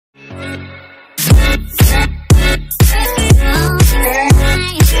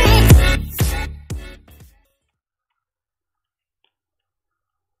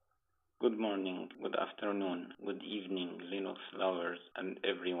morning, good afternoon, good evening, Linux lovers, and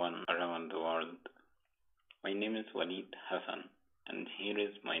everyone around the world. My name is Walid Hassan, and here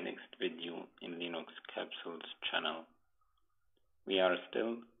is my next video in Linux Capsule's channel. We are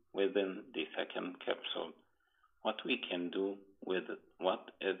still within the second capsule, what we can do with what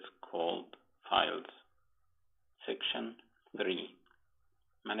is called files. Section 3,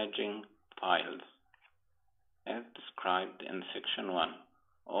 Managing Files. As described in Section 1,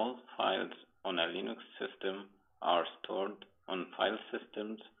 all files on a Linux system are stored on file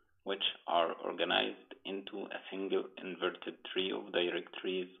systems which are organized into a single inverted tree of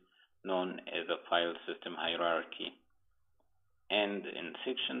directories known as a file system hierarchy. And in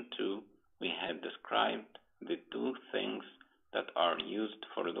Section 2, we had described the two things that are used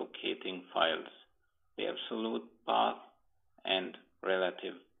for locating files, the absolute path and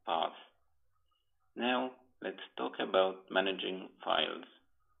relative path. Now, let's talk about managing files.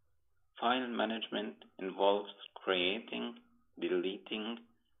 File management involves creating, deleting,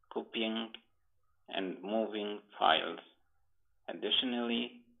 copying, and moving files.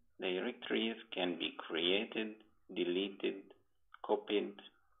 Additionally, directories can be created, deleted, copied,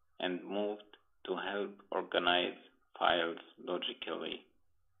 and moved to help organize files logically.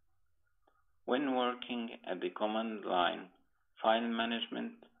 When working at the command line, file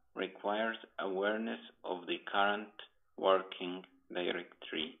management requires awareness of the current working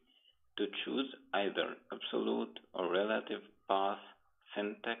directory to choose either absolute or relative path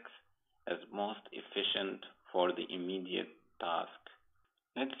syntax as most efficient for the immediate task.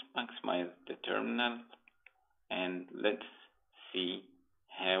 Let's maximize the terminal and let's see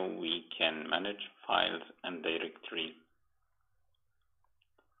how we can manage files and directories.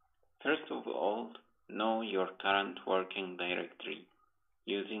 First of all, know your current working directory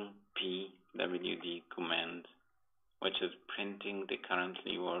using pwd command, which is printing the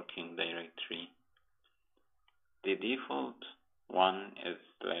currently working directory. The default one is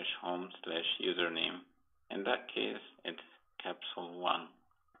 /home/username. In that case, it's Capsule1.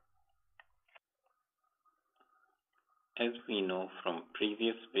 As we know from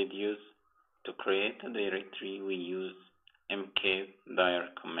previous videos, to create a directory we use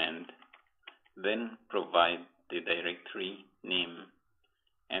mkdir command, then provide the directory name,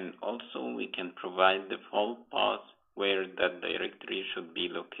 and also we can provide the full path where that directory should be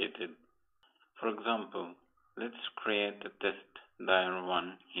located. For example, let's create a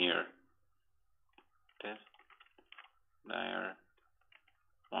testdir1 here.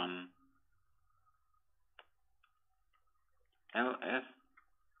 Testdir1 ls,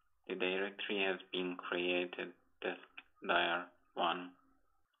 the directory has been created, testdir1.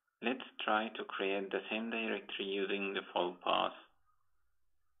 Let's try to create the same directory using the full path.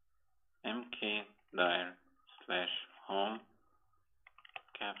 mkdir/home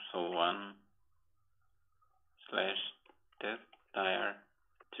capsule1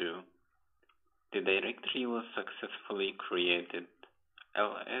 /testdir2. The directory was successfully created.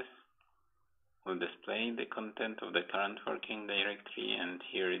 ls will display the content of the current working directory, and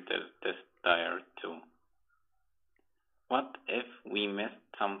here it is testdir2. What if we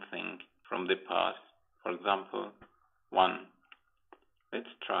missed something from the path? For example, 1.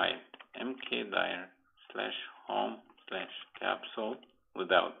 Let's try it. mkdir/home/capsule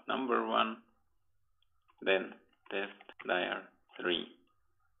without number 1, then testdir3.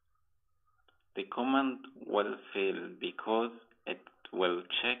 The command will fail because it will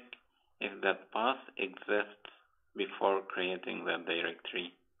check if that path exists before creating that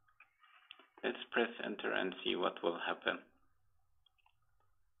directory. Let's press enter and see what will happen.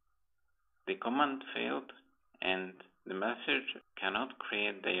 The command failed and the message cannot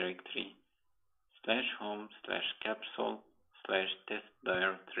create directory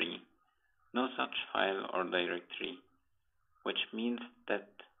 /home/capsule/testdir3. No such file or directory, which means that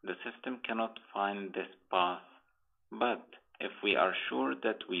the system cannot find this path. But if we are sure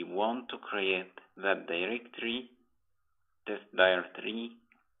that we want to create that directory, testdir3,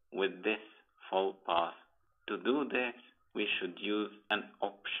 with this full path, to do this, we should use an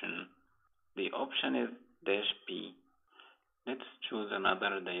option. The option is -p. Let's choose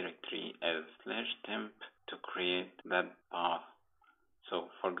another directory as /temp to create that path. So,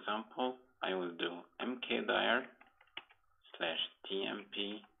 for example, I will do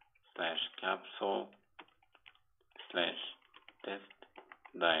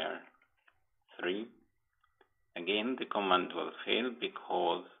mkdir/tmp/capsule/testdir3. Again, the command will fail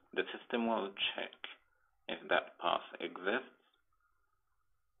because the system will check if that path exists.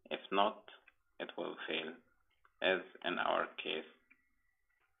 If not, it will fail, as in our case.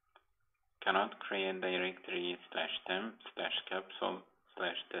 Cannot create directory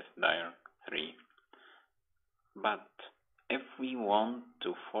 /temp/capsule/testdir 3. But if we want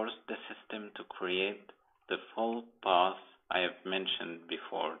to force the system to create the full path I have mentioned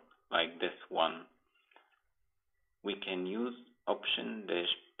before, like this one, we can use option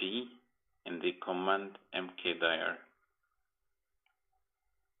 -p in the command mkdir.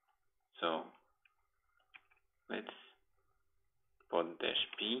 So let's put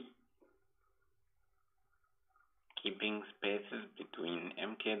 -p, keeping spaces between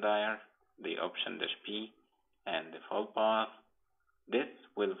mkdir, the option -p, and the full path. This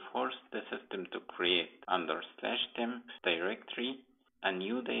will force the system to create under /temp directory a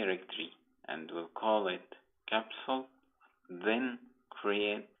new directory, and we'll call it capsule, then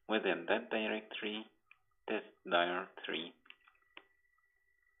create within that directory testdir3.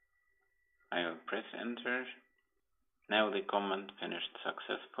 I will press enter. Now the command finished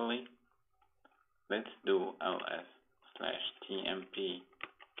successfully. Let's do ls/tmp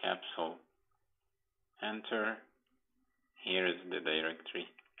capsule. Enter. Here is the directory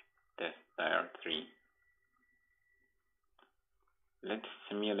testdir3. Let's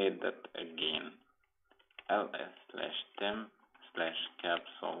simulate that again.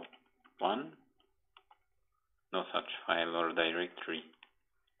 ls/temp/capsule1. No such file or directory.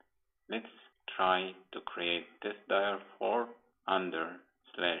 Let's try to create testdir4 under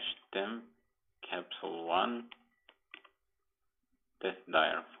 /temp capsule1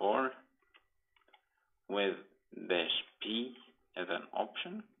 testdir4 with -p as an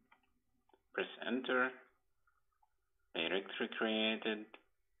option. Press enter. Directory created.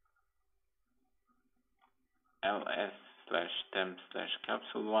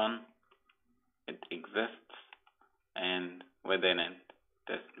 ls/temp/capsule1. It exists, and within it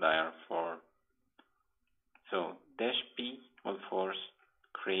testdir4. So -p will force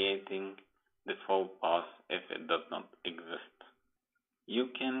creating the full path if it does not exist. You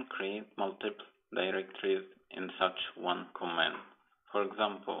can create multiple directories in such one command. For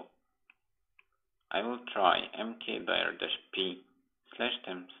example, I will try mkdir-p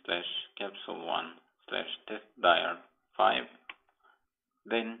 /temp/capsule1/testdir5,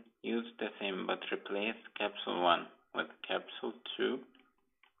 then use the same but replace capsule1 with capsule2,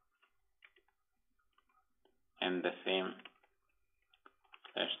 and the same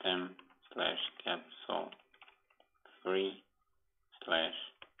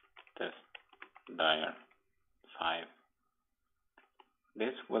 /temp/capsule3/testdir5.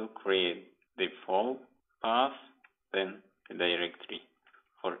 This will create the full path, then the directory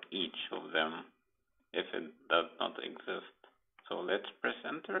for each of them if it does not exist. So let's press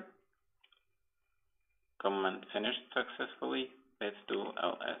enter. Command finished successfully. Let's do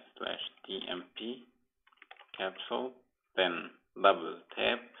ls/tmp capsule, then double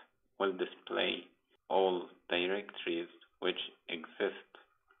tap will display all directories which exist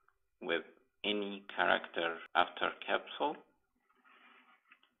with any character after capsule.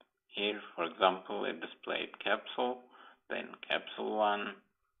 Here, for example, it displayed capsule, then capsule1,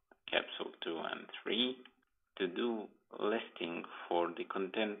 capsule2 and 3. To do listing for the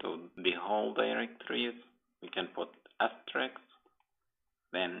content of the whole directories, we can put asterisk,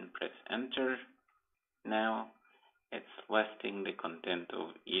 then press enter. Now it's listing the content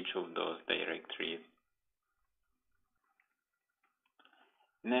of each of those directories.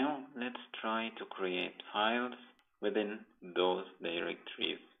 Now let's try to create files within those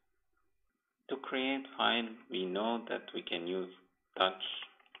directories. To create file, we know that we can use touch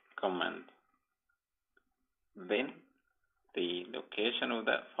command. Then the location of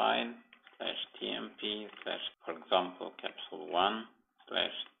that file /tmp/ for example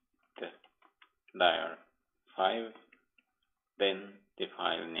capsule1/testdir5, then the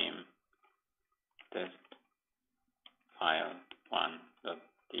file name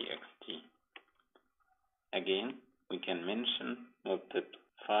testfile1.txt. Again, we can mention multiple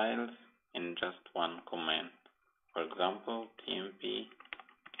files in just one command. For example, tmp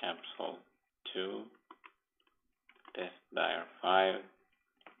capsule2 testdir5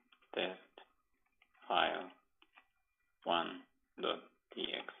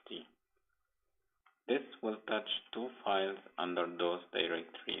 testfile1.txt. This will touch two files under those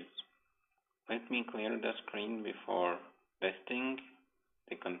directories. Let me clear the screen before listing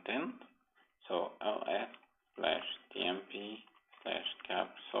the content. So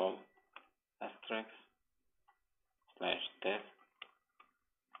ls/tmp/capsule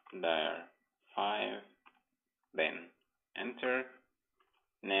 */testdir5, then enter.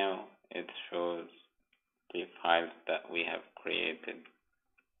 Now it shows the files that we have created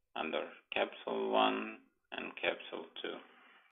under capsule1 and capsule2.